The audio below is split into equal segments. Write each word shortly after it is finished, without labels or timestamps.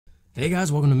Hey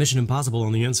guys, welcome to Mission Impossible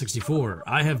on the N64.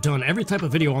 I have done every type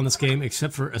of video on this game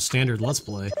except for a standard Let's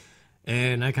Play,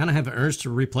 and I kind of have an urge to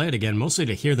replay it again, mostly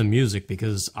to hear the music,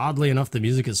 because oddly enough, the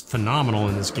music is phenomenal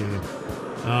in this game.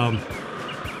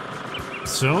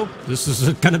 So, this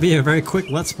is going to be a very quick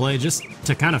Let's Play just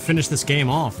to kind of finish this game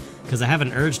off, because I have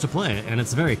an urge to play it, and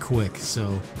it's very quick,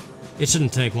 so it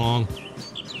shouldn't take long.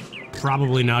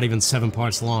 Probably not even 7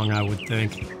 parts long, I would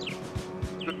think.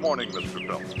 Good morning, Mr.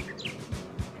 Phelps.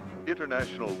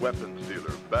 International weapons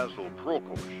dealer Basil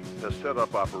Prokosch has set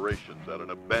up operations at an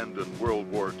abandoned World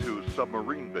War II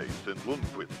submarine base in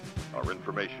Lundquist. Our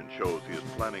information shows he is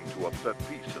planning to upset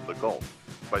peace in the Gulf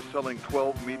by selling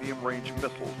 12 medium-range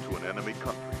missiles to an enemy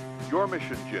country. Your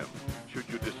mission, Jim, should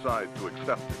you decide to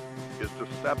accept it, is to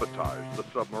sabotage the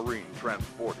submarine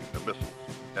transporting the missiles.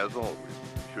 As always,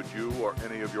 should you or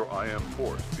any of your IM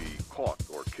force be caught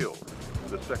or killed,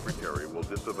 the Secretary will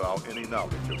disavow any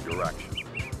knowledge of your actions.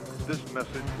 This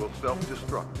message will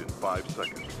self-destruct in 5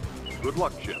 seconds. Good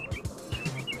luck, Jim.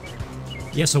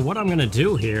 Yeah, so what I'm gonna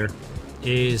do here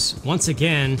is, once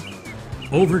again,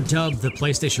 overdub the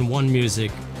PlayStation 1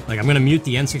 music. Like, I'm gonna mute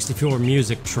the N64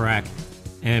 music track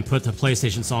and put the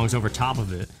PlayStation songs over top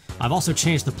of it. I've also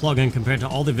changed the plugin compared to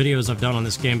all the videos I've done on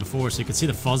this game before, so you can see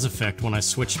the fuzz effect when I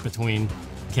switch between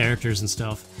characters and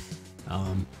stuff.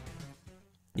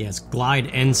 Yeah, it's Glide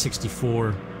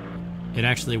N64. It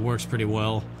actually works pretty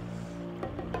well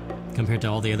compared to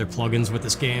all the other plugins with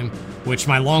this game, which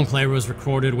my long play was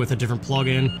recorded with a different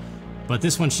plugin, but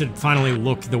this one should finally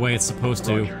look the way it's supposed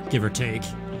to, give or take.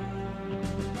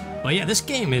 But yeah, this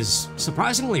game is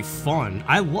surprisingly fun.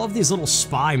 I love these little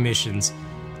spy missions,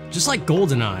 just like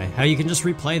GoldenEye, how you can just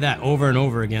replay that over and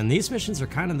over again. These missions are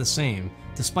kind of the same,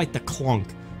 despite the clunk.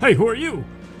 Hey, who are you?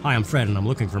 Hi, I'm Fred and I'm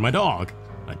looking for my dog.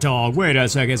 A dog? Wait a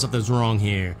second, something's wrong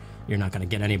here. You're not gonna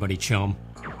get anybody, chum.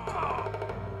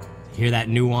 Hear that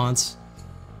nuance?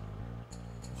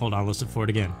 Hold on, listen for it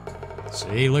again.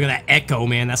 See, look at that echo,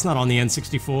 man. That's not on the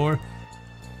N64.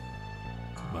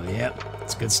 But yeah,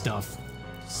 it's good stuff.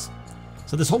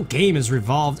 So this whole game is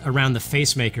revolved around the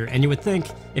Facemaker, and you would think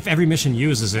if every mission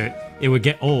uses it, it would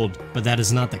get old, but that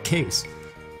is not the case.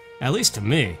 At least to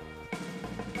me.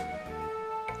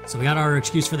 So we got our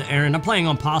excuse for the errand. I'm playing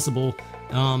Impossible.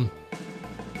 So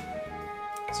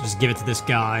just give it to this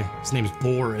guy. His name is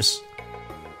Boris.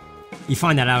 You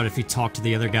find that out if you talk to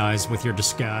the other guys with your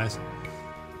disguise.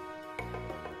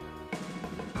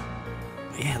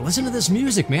 But yeah, listen to this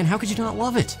music, man. How could you not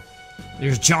love it?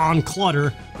 There's John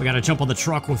Clutter. We gotta jump on the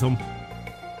truck with him.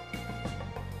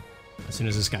 As soon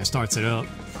as this guy starts it up.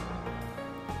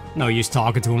 No use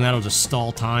talking to him, that'll just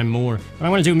stall time more. But I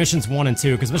want to do missions 1 and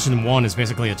 2, because mission 1 is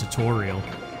basically a tutorial.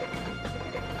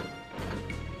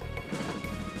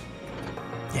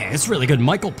 Yeah, it's really good.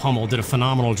 Michael Pummel did a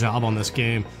phenomenal job on this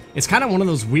game. It's kind of one of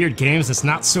those weird games that's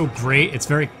not so great. It's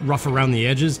very rough around the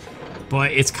edges, but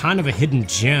it's kind of a hidden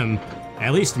gem,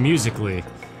 at least musically.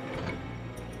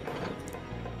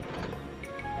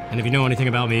 And if you know anything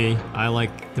about me, I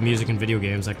like the music in video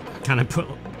games. I kind of put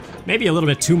maybe a little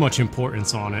bit too much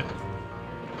importance on it.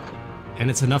 And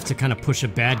it's enough to kind of push a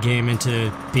bad game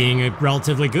into being a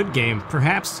relatively good game.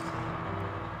 Perhaps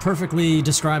perfectly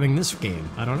describing this game.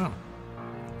 I don't know.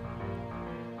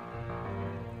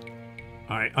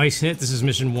 Alright, Ice Hit, this is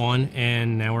mission 1,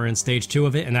 and now we're in stage 2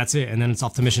 of it, and that's it. And then it's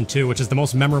off to mission 2, which is the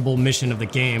most memorable mission of the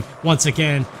game. Once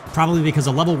again, probably because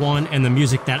of level 1 and the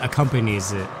music that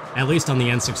accompanies it. At least on the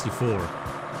N64.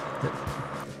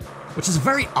 Which is a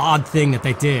very odd thing that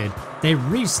they did. They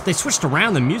switched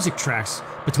around the music tracks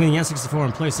between the N64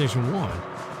 and PlayStation 1.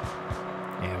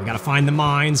 Yeah, we gotta find the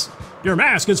mines. Your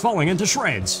mask is falling into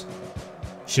shreds.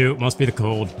 Shoot, must be the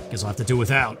cold. Guess I'll have to do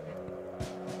without.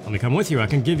 Let me come with you, I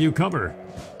can give you cover.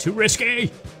 Too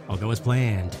risky! I'll go as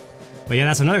planned. But yeah,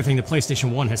 that's another thing, the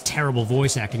PlayStation 1 has terrible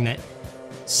voice acting that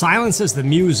silences the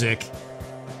music,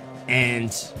 and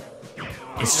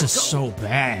it's just so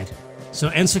bad. So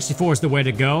N64 is the way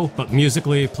to go, but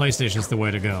musically, PlayStation's the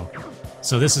way to go.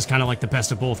 So this is kind of like the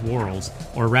best of both worlds,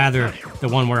 or rather, the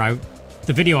one where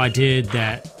the video I did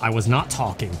that I was not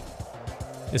talking.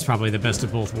 Is probably the best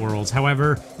of both worlds.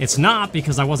 However, it's not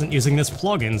because I wasn't using this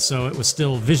plugin, so it was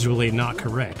still visually not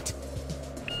correct.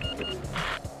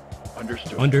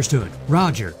 Understood. Understood.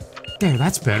 Roger. There,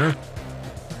 that's better.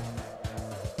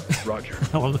 Roger.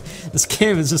 I love this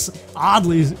game is just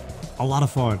oddly a lot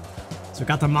of fun. So we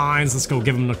got the mines, let's go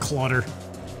give them the clutter.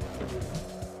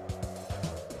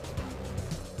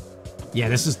 Yeah,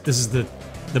 this is the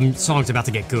song's about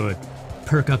to get good.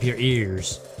 Perk up your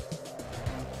ears.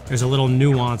 There's a little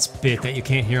nuance bit that you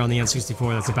can't hear on the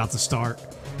N64 that's about to start.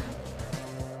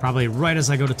 Probably right as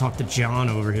I go to talk to John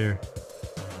over here.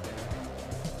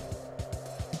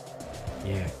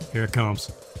 Yeah, here it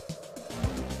comes.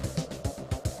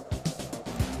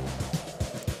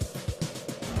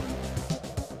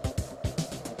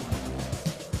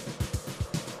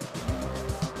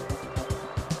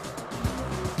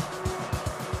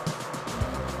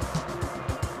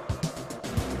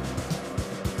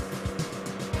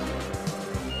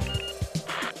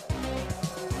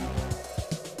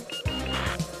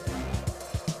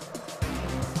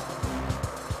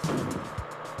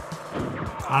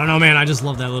 I don't know, man. I just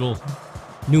love that little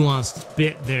nuanced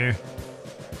bit there.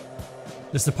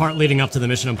 Just the part leading up to the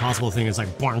Mission Impossible thing is like...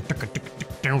 Alright,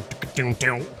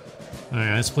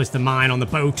 let's place the mine on the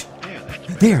boat.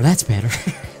 There, that's better.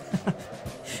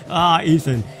 Ah,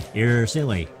 Ethan, you're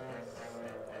silly.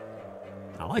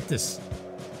 I like this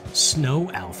snow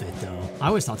outfit, though. I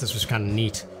always thought this was kind of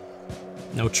neat.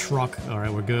 No truck.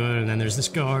 Alright, we're good. And then there's this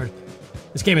guard.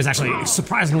 This game is actually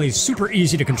surprisingly super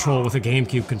easy to control with a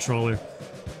GameCube controller.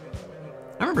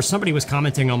 I remember somebody was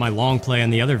commenting on my long play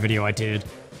in the other video I did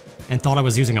and thought I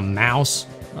was using a mouse.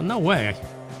 Well, no way.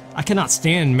 I cannot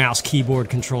stand mouse keyboard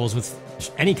controls with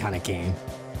any kind of game.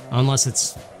 Unless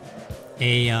it's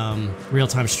a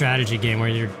real-time strategy game where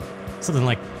you're something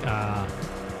like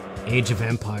Age of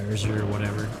Empires or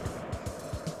whatever.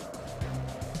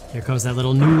 Here comes that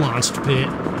little nuanced bit.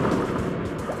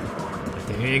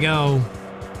 There you go.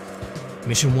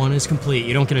 Mission 1 is complete.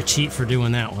 You don't get a cheat for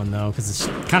doing that one, though, because it's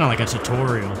kind of like a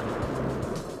tutorial.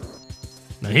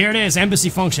 But here it is,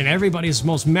 Embassy Function, everybody's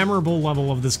most memorable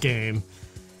level of this game.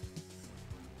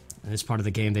 In this part of the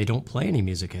game, they don't play any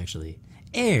music, actually.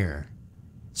 Air.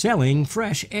 Selling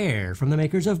fresh air from the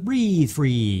makers of Breathe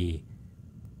Free.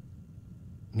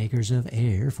 Makers of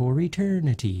air for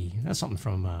eternity. That's something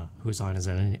from Whose Line Is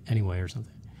It Anyway or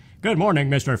something. Good morning,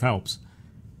 Mr. Phelps.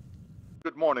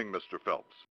 Good morning, Mr.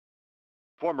 Phelps.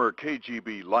 Former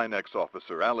KGB Line-X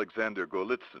officer Alexander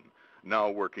Golitsyn, now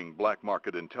working black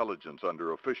market intelligence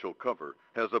under official cover,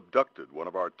 has abducted one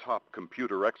of our top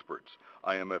computer experts,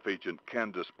 IMF agent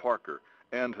Candace Parker,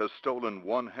 and has stolen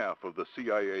one half of the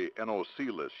CIA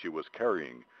NOC list she was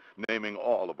carrying, naming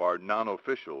all of our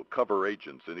non-official cover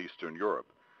agents in Eastern Europe.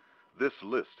 This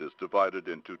list is divided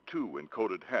into two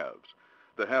encoded halves.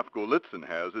 The half Golitsyn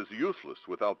has is useless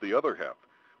without the other half,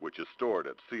 which is stored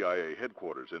at CIA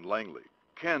headquarters in Langley.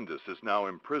 Candace is now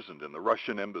imprisoned in the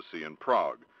Russian embassy in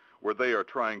Prague, where they are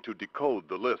trying to decode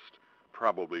the list,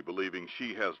 probably believing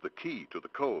she has the key to the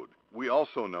code. We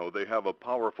also know they have a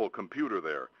powerful computer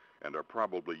there, and are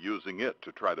probably using it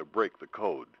to try to break the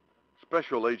code.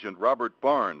 Special Agent Robert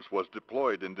Barnes was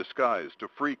deployed in disguise to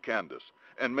free Candace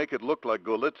and make it look like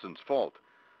Golitsyn's fault.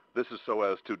 This is so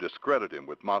as to discredit him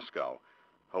with Moscow.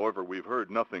 However, we've heard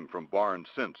nothing from Barnes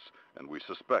since, and we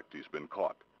suspect he's been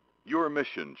caught. Your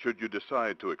mission, should you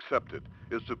decide to accept it,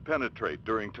 is to penetrate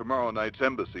during tomorrow night's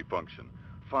embassy function,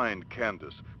 find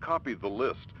Candace, copy the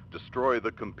list, destroy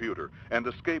the computer, and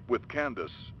escape with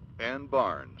Candace and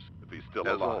Barnes, if he's still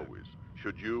alive. As always,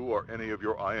 should you or any of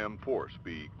your IM force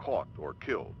be caught or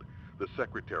killed, the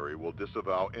Secretary will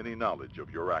disavow any knowledge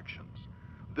of your actions.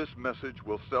 This message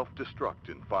will self-destruct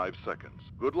in 5 seconds.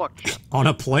 Good luck, Jim. On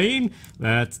a plane?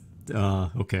 That's,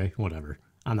 okay, whatever.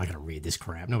 I'm not gonna read this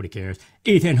crap, nobody cares.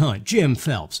 Ethan Hunt, Jim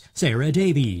Phelps, Sarah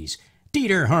Davies,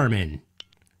 Dieter Harmon,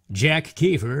 Jack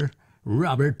Kiefer,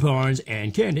 Robert Barnes,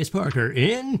 and Candace Parker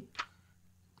in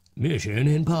Mission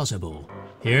Impossible.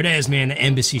 Here it is, man, the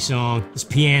embassy song, this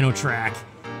piano track.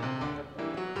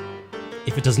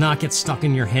 If it does not get stuck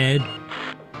in your head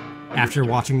after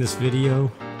watching this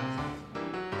video,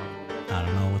 I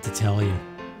don't know what to tell you.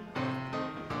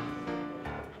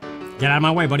 Get out of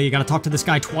my way, buddy. You gotta talk to this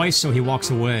guy twice, so he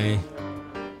walks away.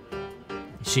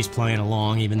 She's playing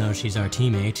along, even though she's our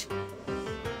teammate.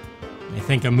 I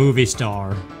think a movie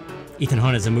star. Ethan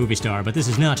Hunt is a movie star, but this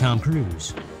is not Tom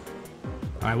Cruise.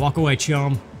 Alright, walk away,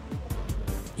 chum.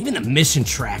 Even the mission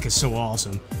track is so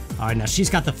awesome. Alright, now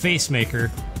she's got the face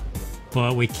maker,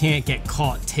 but we can't get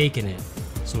caught taking it.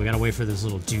 So we gotta wait for this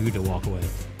little dude to walk away.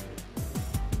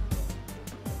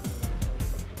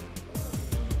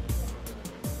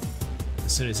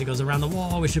 As soon as he goes around the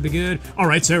wall, we should be good.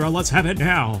 Alright, Sarah, let's have it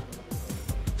now.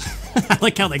 I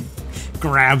like how they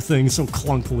grab things so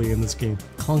clunkily in this game.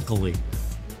 Clunkily.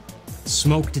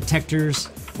 Smoke detectors,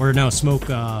 or no, smoke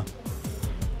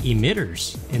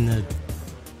emitters in the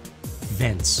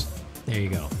vents. There you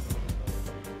go.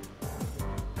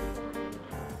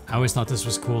 I always thought this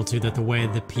was cool too, that the way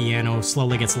the piano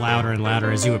slowly gets louder and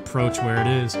louder as you approach where it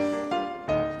is.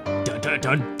 Dun, dun,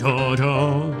 dun, dun,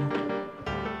 dun.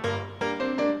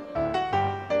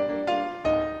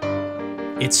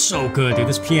 It's so good, dude.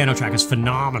 This piano track is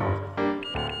phenomenal.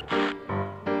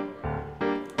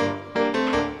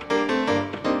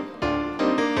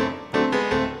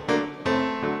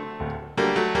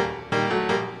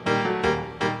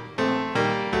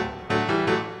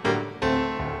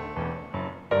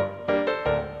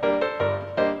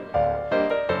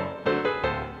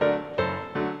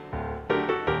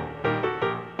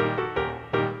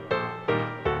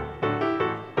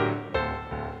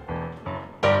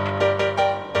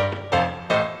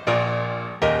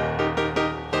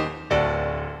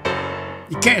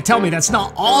 You can't tell me that's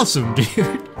not awesome,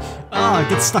 dude. Ah, it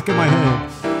gets stuck in my head.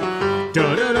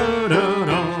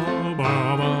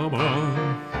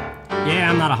 Yeah,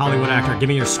 I'm not a Hollywood actor. Give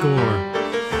me your score.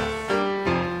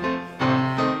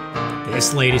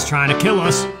 This lady's trying to kill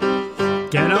us.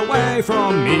 Get away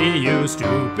from me, you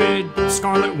stupid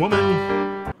scarlet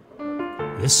woman.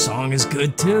 This song is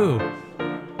good too.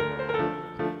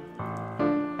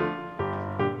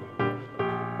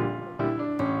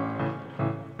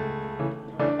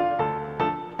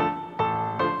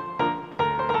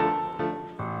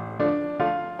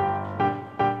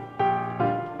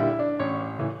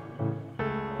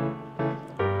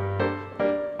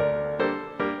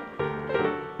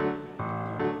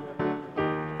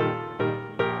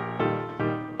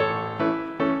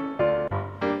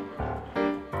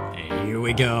 Here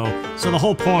we go. So the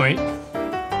whole point,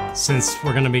 since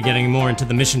we're going to be getting more into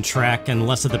the mission track and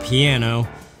less of the piano,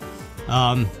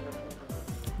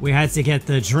 we had to get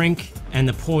the drink and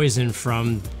the poison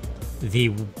from the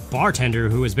bartender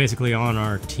who is basically on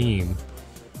our team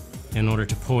in order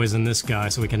to poison this guy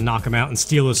so we can knock him out and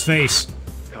steal his face.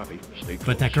 Copy. Stay close.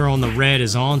 But that girl in the red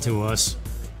is on to us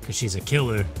because she's a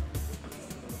killer.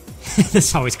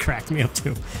 This always cracked me up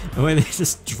too. The way they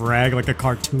just drag like a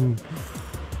cartoon.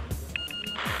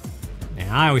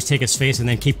 I always take his face and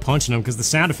then keep punching him because the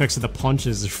sound effects of the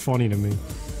punches are funny to me.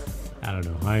 I don't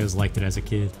know. I always liked it as a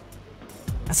kid.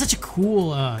 That's such a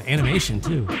cool animation,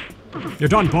 too. You're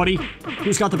done, buddy.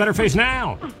 Who's got the better face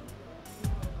now?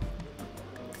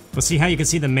 But see how you can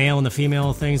see the male and the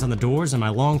female things on the doors in my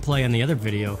long play in the other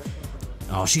video?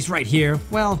 Oh, she's right here.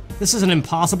 Well, this is an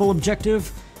impossible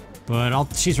objective,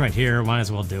 but she's right here. Might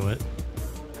as well do it.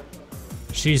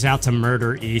 She's out to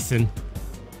murder Ethan.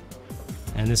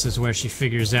 And this is where she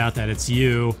figures out that it's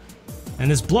you. And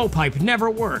this blowpipe never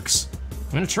works.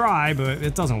 I'm gonna try, but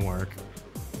it doesn't work.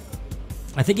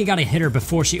 I think you gotta hit her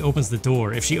before she opens the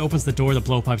door. If she opens the door, the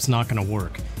blowpipe's not gonna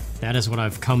work. That is what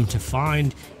I've come to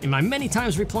find in my many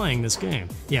times replaying this game.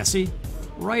 Yeah, see?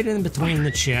 Right in between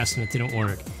the chest, and it didn't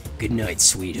work. Good night,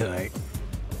 sweetheart.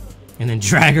 And then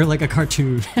drag her like a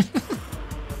cartoon.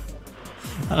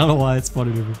 I don't know why it's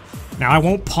funny to me. Now, I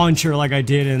won't punch her like I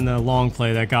did in the long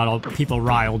play that got all people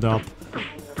riled up.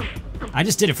 I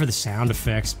just did it for the sound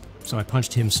effects, so I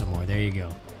punched him some more. There you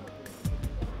go.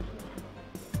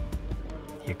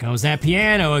 Here comes that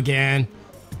piano again.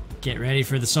 Get ready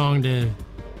for the song to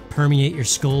permeate your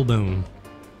skull bone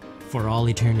for all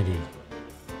eternity.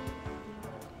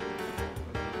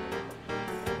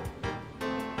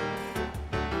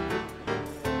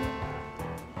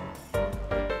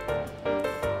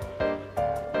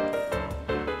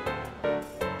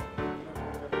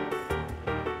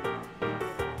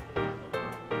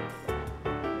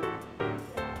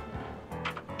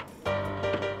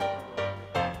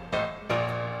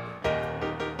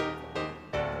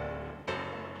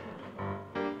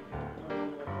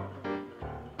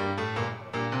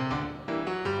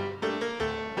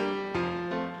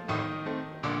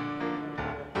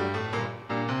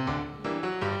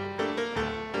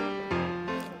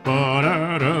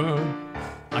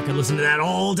 I could listen to that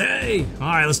all day. All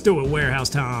right, let's do it. Warehouse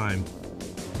time.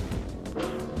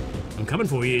 I'm coming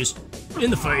for you.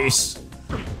 In the face.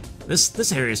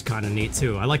 This area is kind of neat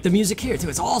too. I like the music here too.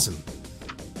 It's awesome.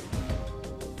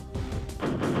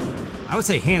 I would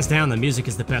say hands down the music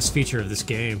is the best feature of this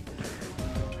game.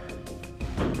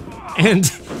 And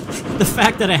the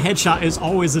fact that a headshot is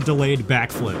always a delayed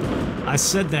backflip. I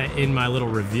said that in my little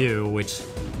review, which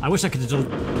I wish I could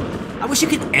I wish you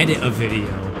could edit a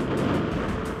video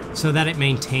so that it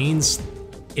maintains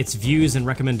its views and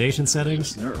recommendation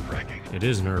settings. It's nerve-wracking. It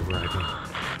is nerve-wracking.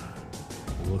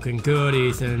 Looking good,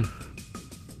 Ethan.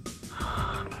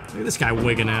 Look at this guy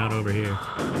wigging out over here.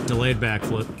 Delayed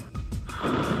backflip.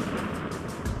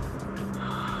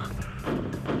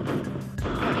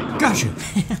 Gotcha!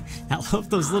 I love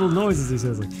those little noises he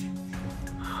says, like...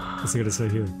 What's he gonna say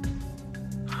here?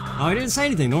 Oh, he didn't say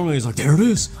anything. Normally he's like, there it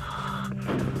is!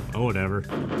 Oh, whatever.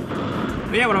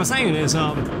 But yeah, what I was saying is,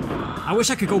 I wish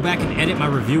I could go back and edit my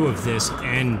review of this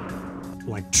and,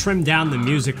 like, trim down the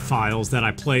music files that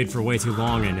I played for way too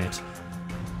long in it.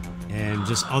 And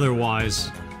just otherwise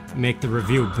make the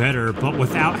review better, but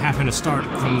without having to start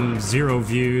from 0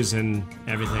 views and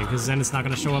everything, because then it's not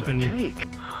going to show up in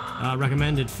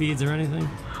recommended feeds or anything.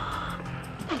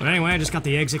 But anyway, I just got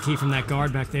the exit key from that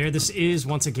guard back there. This is,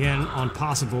 once again, on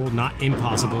possible, not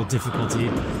impossible difficulty.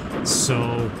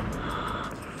 So,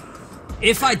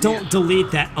 if I don't delete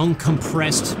that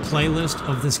uncompressed playlist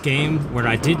of this game, where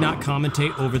I did not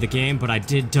commentate over the game, but I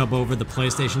did dub over the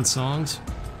PlayStation songs.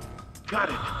 Got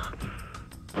it.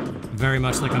 Very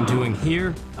much like I'm doing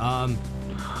here.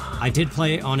 I did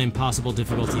play on impossible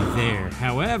difficulty there.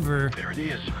 However, There it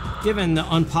is. given the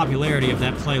unpopularity of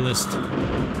that playlist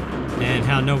and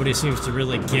how nobody seems to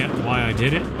really get why I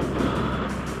did it,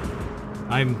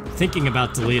 I'm thinking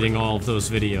about deleting all of those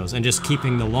videos and just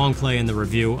keeping the long play and the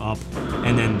review up,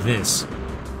 and then this.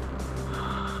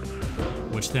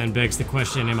 Which then begs the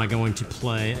question, am I going to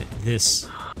play this,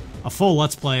 a full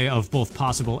Let's Play of both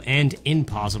possible and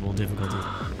impossible difficulty?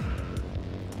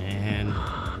 And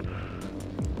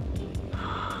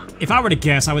if I were to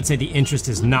guess, I would say the interest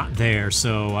is not there,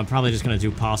 so I'm probably just going to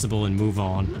do possible and move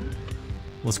on.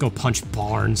 Let's go punch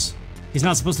Barnes. He's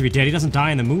not supposed to be dead. He doesn't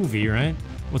die in the movie, right?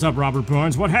 What's up, Robert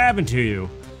Barnes? What happened to you?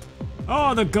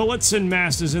 Oh, the Galitzin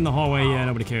mask is in the hallway. Yeah,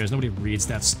 nobody cares. Nobody reads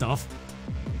that stuff.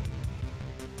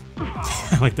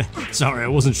 I like that. Sorry, I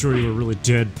wasn't sure you were really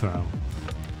dead, pal.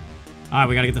 Alright,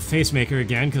 we gotta get the facemaker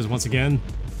again, because once again,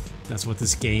 that's what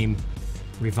this game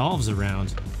revolves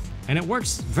around. And it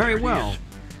works very well.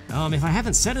 If I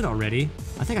haven't said it already,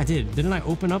 I think I did. Didn't I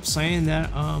open up saying that,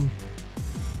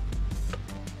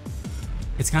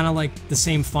 it's kind of like the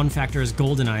same fun factor as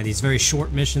GoldenEye, these very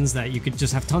short missions that you could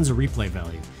just have tons of replay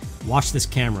value. Watch this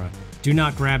camera. Do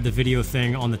not grab the video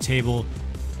thing on the table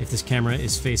if this camera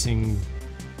is facing...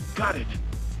 Got it.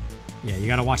 Yeah, you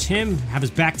gotta watch him, have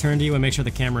his back turned to you, and make sure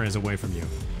the camera is away from you.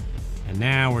 And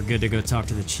now we're good to go talk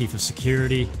to the Chief of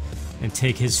Security and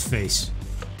take his face.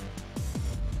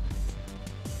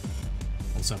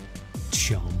 What's up,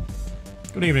 chum?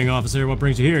 Good evening, officer. What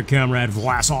brings you here, Comrade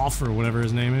Vlasov, or whatever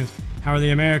his name is? How are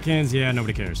the Americans? Yeah,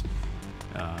 nobody cares.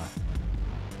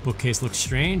 Bookcase looks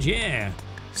strange? Yeah.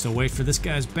 So wait for this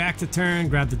guy's back to turn,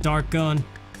 grab the dart gun,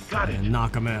 and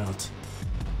knock him out.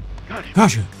 Got it.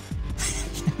 Gotcha!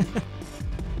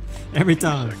 Every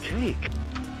time. Cake.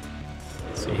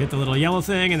 So you hit the little yellow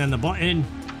thing, and then the button,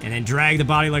 and then drag the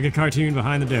body like a cartoon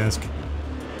behind the desk.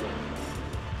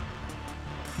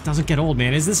 It doesn't get old,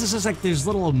 man. This is just like, there's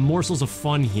little morsels of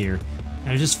fun here,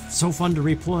 and it's just so fun to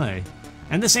replay.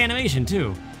 And this animation,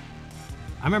 too.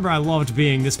 I remember I loved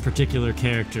being this particular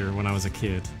character when I was a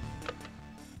kid.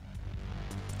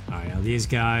 Alright, now these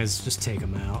guys, just take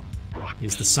them out.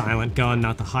 Use the silent gun,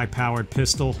 not the high-powered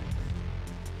pistol.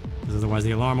 Because otherwise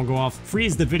the alarm will go off.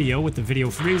 Freeze the video with the video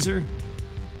freezer.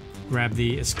 Grab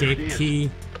the escape key.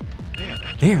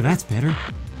 There, that's better.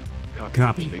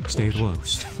 Copy. Stay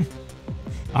close.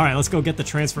 Alright, let's go get the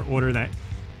transfer order that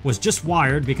was just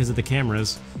wired because of the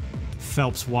cameras.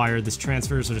 Phelps wired this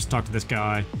transfer, so just talk to this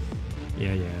guy.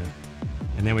 Yeah.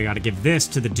 And then we gotta give this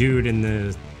to the dude in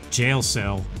the jail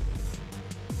cell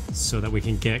so that we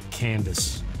can get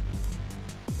Candace.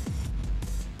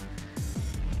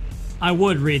 I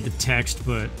would read the text,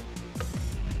 but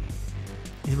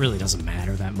it really doesn't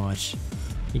matter that much.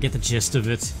 You get the gist of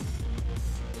it.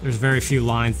 There's very few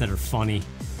lines that are funny,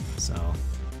 so...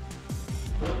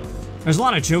 There's a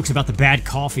lot of jokes about the bad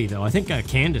coffee, though. I think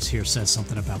Candace here says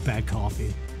something about bad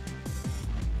coffee.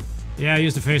 Yeah, I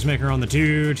used a facemaker on the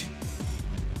dude.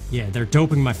 Yeah, they're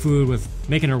doping my food with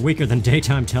making her weaker than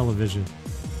daytime television.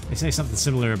 They say something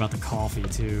similar about the coffee,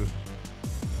 too.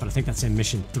 But I think that's in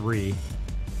Mission 3.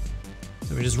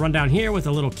 So we just run down here with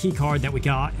a little key card that we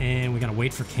got, and we gotta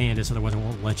wait for Candace, otherwise it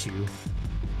won't let you.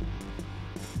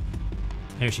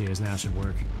 There she is, now it should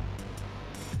work.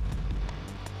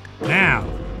 Now,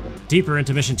 deeper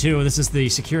into Mission 2, this is the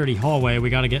security hallway. We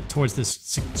gotta get towards this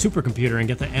supercomputer and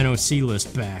get the NOC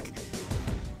list back.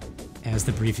 As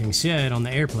the briefing said on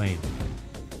the airplane.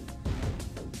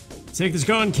 Take this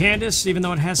gun, Candace, even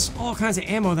though it has all kinds of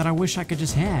ammo that I wish I could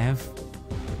just have.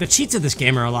 The cheats of this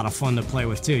game are a lot of fun to play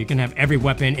with, too. You can have every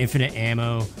weapon, infinite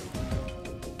ammo.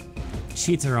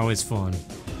 Cheats are always fun.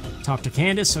 Talk to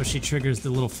Candace so she triggers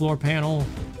the little floor panel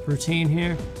routine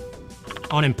here.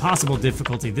 On impossible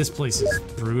difficulty, this place is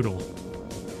brutal.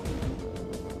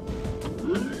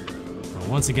 Well,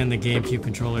 once again, the GameCube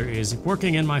controller is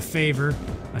working in my favor.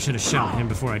 I should have shot him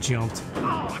before I jumped.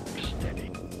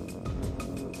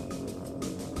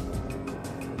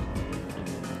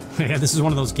 Yeah, this is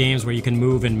one of those games where you can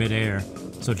move in midair.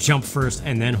 So jump first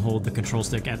and then hold the control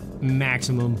stick at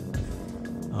maximum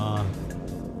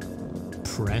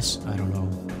press. I don't know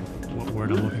what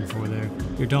word I'm looking for there.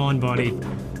 You're done, buddy.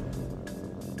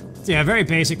 So yeah, very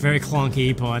basic, very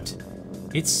clunky, but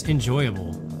it's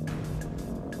enjoyable.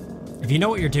 If you know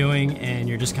what you're doing and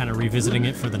you're just kind of revisiting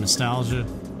it for the nostalgia,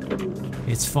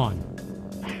 it's fun.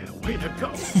 Way to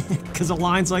go. Because of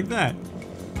lines like that.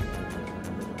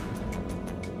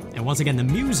 And once again, the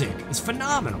music is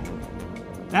phenomenal.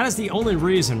 That is the only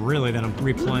reason, really, that I'm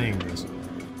replaying this.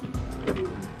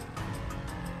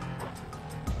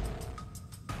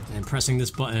 And pressing this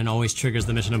button always triggers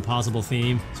the Mission Impossible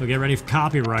theme, so get ready for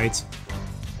copyrights.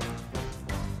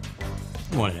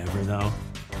 Whatever, though.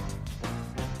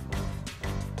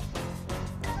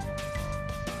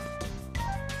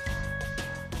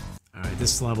 Alright,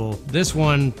 this level. This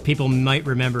one, people might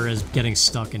remember as getting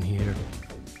stuck in here.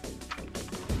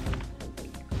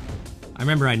 I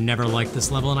remember I never liked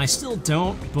this level, and I still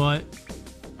don't, but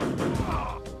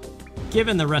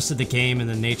given the rest of the game and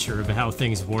the nature of how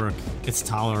things work, it's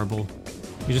tolerable.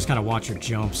 You just gotta watch your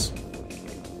jumps.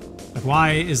 Like,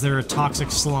 why is there a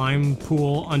toxic slime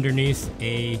pool underneath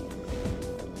a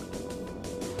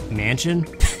mansion?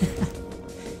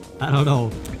 I don't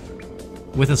know.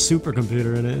 With a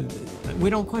supercomputer in it. We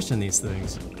don't question these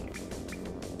things.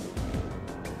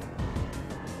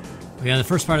 Yeah, the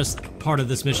first part of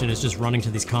this mission is just running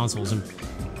to these consoles and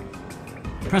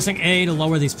pressing A to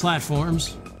lower these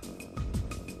platforms.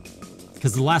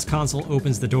 Because the last console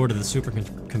opens the door to the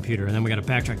supercomputer, and then we gotta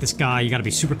backtrack. This guy, you gotta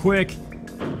be super quick.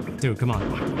 Dude, come on.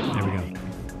 There we go.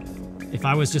 If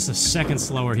I was just a second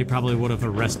slower, he probably would have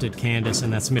arrested Candace,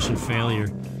 and that's mission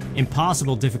failure.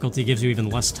 Impossible difficulty gives you even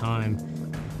less time.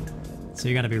 So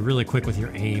you gotta be really quick with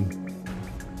your aim.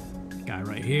 Guy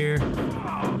right here.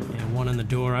 And one in the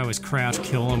door. I always crouch,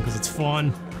 kill him, because it's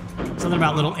fun. Something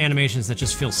about little animations that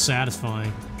just feel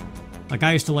satisfying. Like,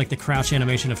 I used to like the crouch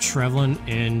animation of Trevlin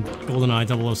in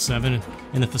GoldenEye 007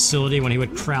 in the facility when he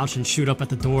would crouch and shoot up at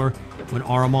the door when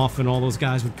Aramov and all those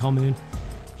guys would come in.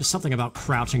 Just something about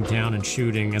crouching down and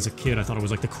shooting. As a kid, I thought it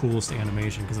was like the coolest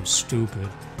animation because I'm stupid.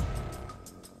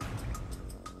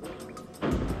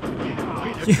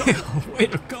 Yeah, way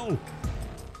to go!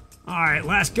 Alright,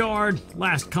 last guard,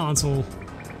 last console.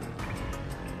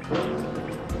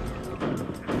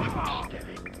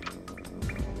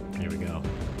 Here we go.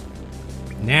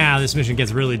 Now this mission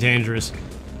gets really dangerous.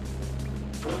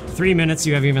 3 minutes,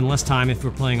 you have even less time if we're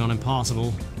playing on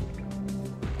Impossible.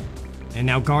 And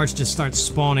now guards just start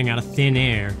spawning out of thin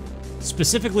air,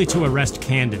 specifically to arrest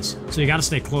Candace, so you gotta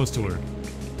stay close to her.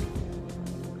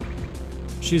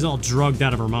 She's all drugged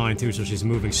out of her mind too, so she's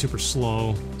moving super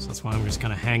slow, so that's why I'm just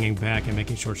kinda hanging back and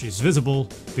making sure she's visible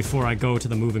before I go to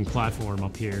the moving platform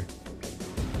up here.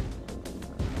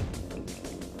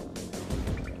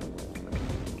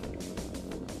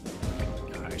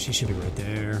 She should be right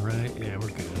there, right? Yeah, we're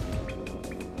good.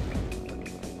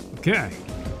 Okay.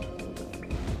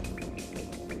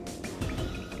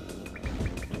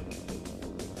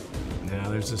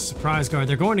 Now there's a surprise guard.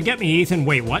 They're going to get me, Ethan.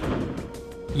 Wait, what?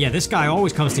 Yeah, this guy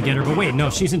always comes to get her, but wait, no,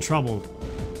 she's in trouble.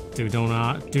 Dude, do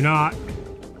not.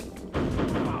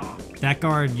 That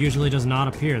guard usually does not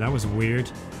appear. That was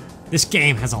weird. This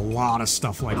game has a lot of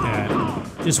stuff like that.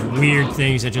 Just weird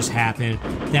things that just happen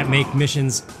that make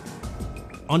missions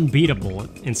unbeatable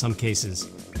in some cases.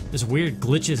 There's weird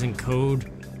glitches in code.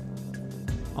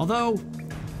 Although,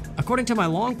 according to my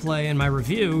long play and my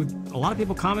review, a lot of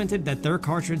people commented that their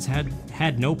cartridge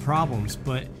had no problems,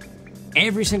 but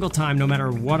every single time, no matter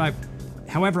what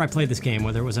however I played this game,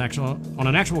 whether it was on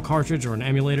an actual cartridge or an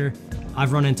emulator,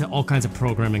 I've run into all kinds of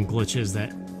programming glitches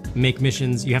that make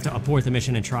missions, you have to abort the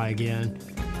mission and try again.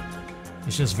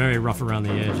 It's just very rough around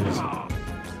the edges.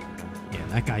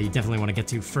 That guy you definitely want to get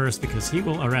to first because he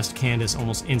will arrest Candace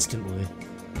almost instantly.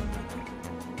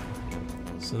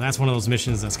 So that's one of those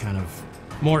missions that's kind of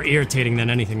more irritating than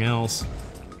anything else.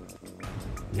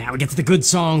 Now we get to the good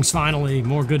songs, finally.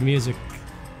 More good music.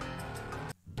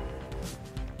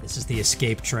 This is the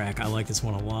escape track. I like this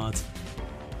one a lot.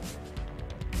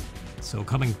 So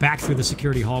coming back through the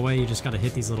security hallway, you just gotta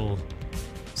hit these little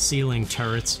ceiling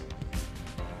turrets.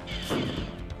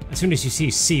 As soon as you see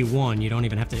C1, you don't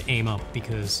even have to aim up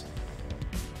because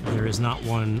there is not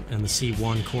one in the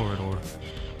C1 corridor.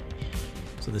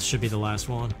 So this should be the last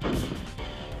one.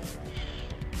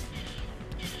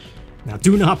 Now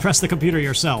do not press the computer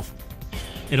yourself.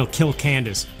 It'll kill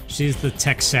Candace. She's the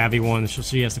tech-savvy one, so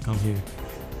she has to come here.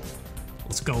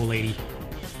 Let's go, lady.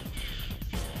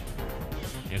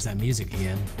 There's that music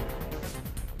again.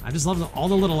 I just love all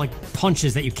the little, like,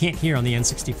 punches that you can't hear on the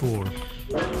N64.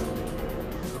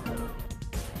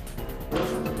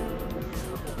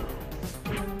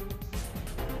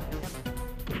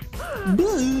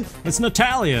 It's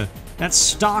Natalia! That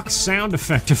stock sound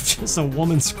effect of just a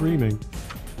woman screaming.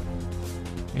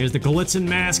 Here's the Galitzin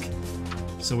mask.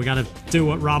 So we gotta do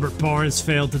what Robert Barnes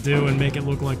failed to do and make it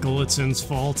look like Galitzin's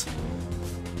fault.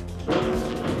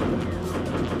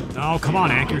 Oh, come on,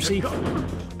 accuracy.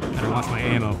 Gotta watch my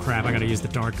ammo. Crap, I gotta use the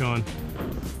dart gun.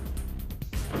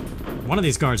 One of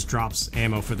these guards drops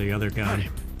ammo for the other guy.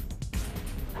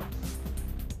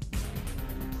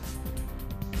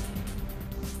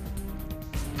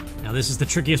 Now this is the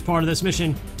trickiest part of this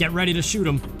mission. Get ready to shoot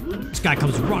him. This guy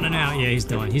comes running out. Yeah, he's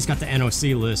done. He's got the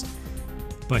NOC list.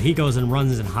 but he goes and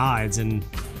runs and hides, and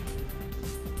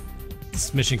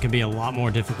this mission can be a lot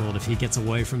more difficult if he gets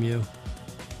away from you.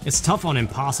 It's tough on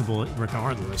impossible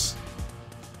regardless.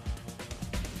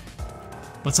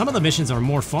 But some of the missions are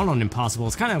more fun on impossible.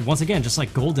 It's kind of, once again, just like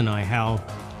GoldenEye, how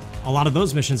a lot of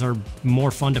those missions are more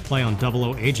fun to play on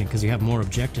 00 Agent because you have more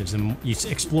objectives and you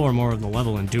explore more of the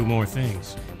level and do more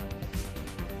things.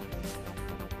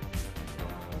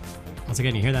 Once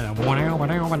again, you hear that?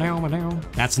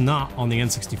 That's not on the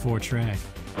N64 track.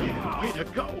 Yeah, way to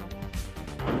go.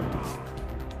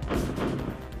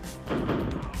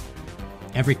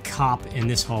 Every cop in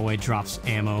this hallway drops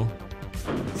ammo.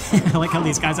 I like how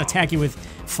these guys attack you with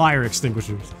fire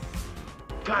extinguishers.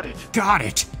 Got it. Got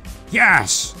it!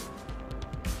 Yes!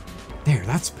 There,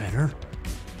 that's better.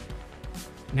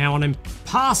 Now on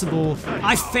Impossible,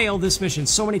 I failed this mission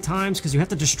so many times because you have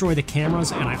to destroy the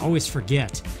cameras and I always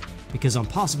forget. Because on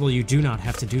Possible, you do not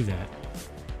have to do that.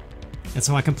 And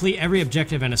so I complete every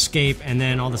objective and escape, and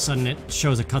then all of a sudden it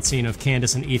shows a cutscene of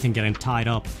Candace and Ethan getting tied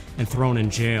up and thrown in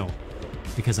jail.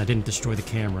 Because I didn't destroy the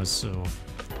cameras, so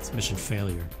it's mission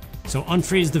failure. So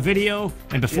unfreeze the video,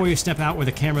 and before you step out where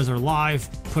the cameras are live,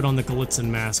 put on the Galitzin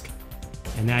mask.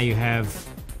 And now you have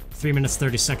 3 minutes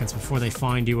 30 seconds before they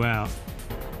find you out.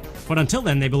 But until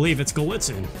then, they believe it's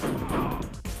Galitzin,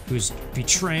 who's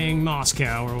betraying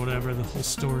Moscow, or whatever the whole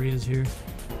story is here.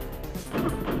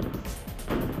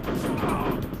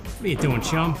 What are you doing,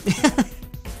 chum?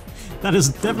 That is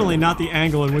definitely not the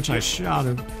angle in which I shot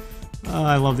him. Oh,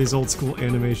 I love these old school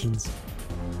animations.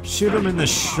 Shoot him in the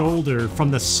shoulder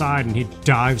from the side and he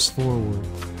dives forward.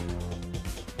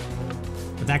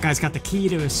 But that guy's got the key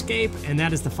to escape, and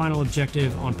that is the final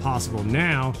objective on Possible.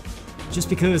 Now, just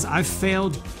because I've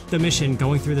failed the mission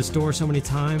going through this door so many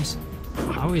times,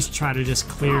 I always try to just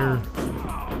clear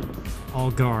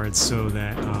all guards so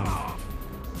that,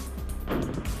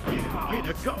 Yeah, way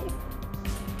to go.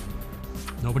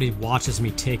 nobody watches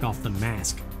me take off the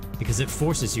mask. Because it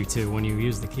forces you to when you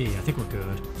use the key. I think we're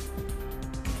good.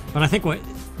 But I think well,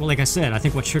 like I said, I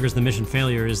think what triggers the mission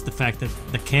failure is the fact that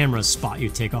the cameras spot you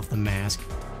take off the mask.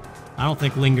 I don't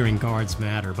think lingering guards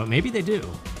matter, but maybe they do.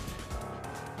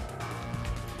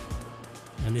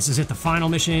 And this is it, the final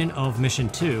mission of Mission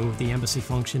 2, the embassy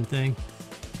function thing.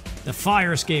 The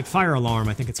fire escape, fire alarm,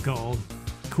 I think it's called.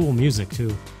 Cool music,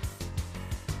 too.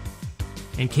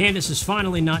 And Candace is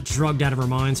finally not drugged out of her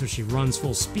mind, so she runs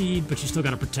full speed, but you still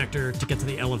gotta protect her to get to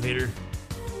the elevator.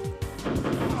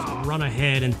 So run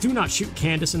ahead, and do not shoot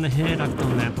Candace in the head. I've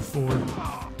done that before.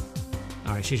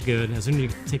 Alright, she's good. As soon as you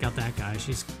take out that guy,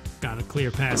 she's got a clear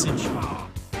passage.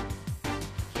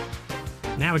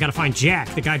 Now we gotta find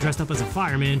Jack, the guy dressed up as a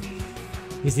fireman.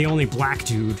 He's the only black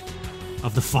dude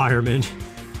of the firemen.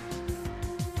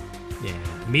 Yeah,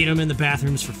 meet him in the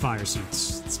bathrooms for fire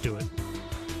suits. Let's do it.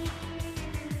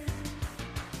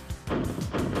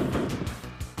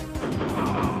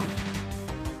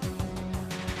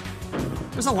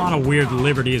 There's a lot of weird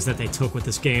liberties that they took with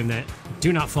this game that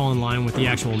do not fall in line with the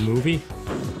actual movie.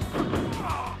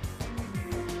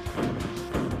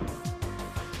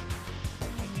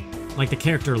 Like the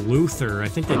character Luther, I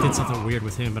think they did something weird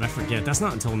with him, but I forget. That's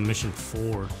not until Mission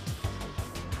 4.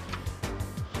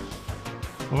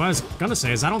 What I was gonna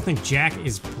say is I don't think Jack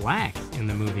is black in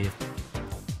the movie.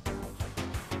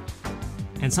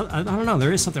 And so, I don't know,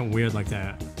 there is something weird like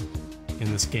that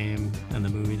in this game and the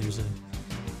movie.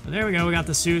 But there we go, we got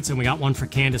the suits, and we got one for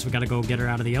Candace. We gotta go get her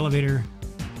out of the elevator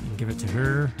and give it to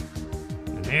her.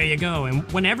 And there you go. And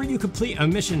whenever you complete a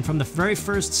mission from the very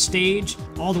first stage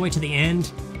all the way to the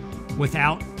end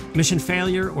without mission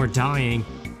failure or dying,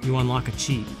 you unlock a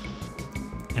cheat.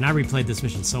 And I replayed this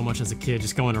mission so much as a kid,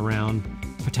 just going around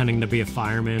pretending to be a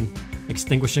fireman,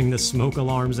 extinguishing the smoke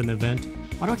alarms in the vent.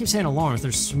 Why do I keep saying alarms?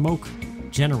 There's smoke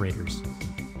generators.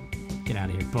 Get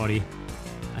out of here, buddy.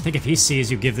 I think if he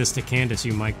sees you give this to Candace,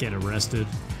 you might get arrested.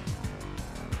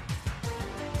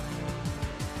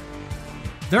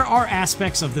 There are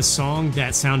aspects of this song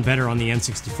that sound better on the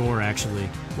N64, actually,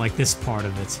 like this part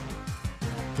of it.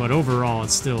 But overall,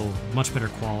 it's still much better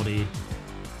quality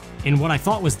in what I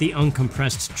thought was the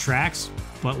uncompressed tracks,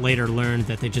 but later learned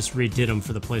that they just redid them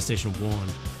for the PlayStation 1.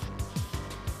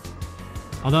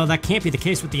 Although that can't be the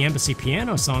case with the Embassy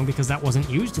Piano song because that wasn't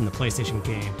used in the PlayStation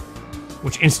game.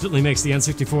 Which instantly makes the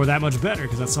N64 that much better,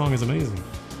 because that song is amazing.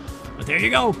 But there you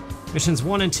go! Missions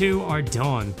 1 and 2 are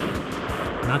done.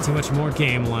 Not too much more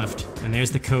game left. And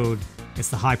there's the code. It's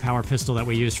the high-power pistol that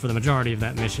we used for the majority of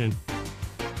that mission.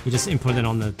 You just input it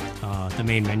on the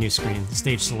main menu screen, the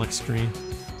stage select screen.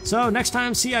 So, next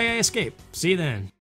time, CIA Escape. See you then.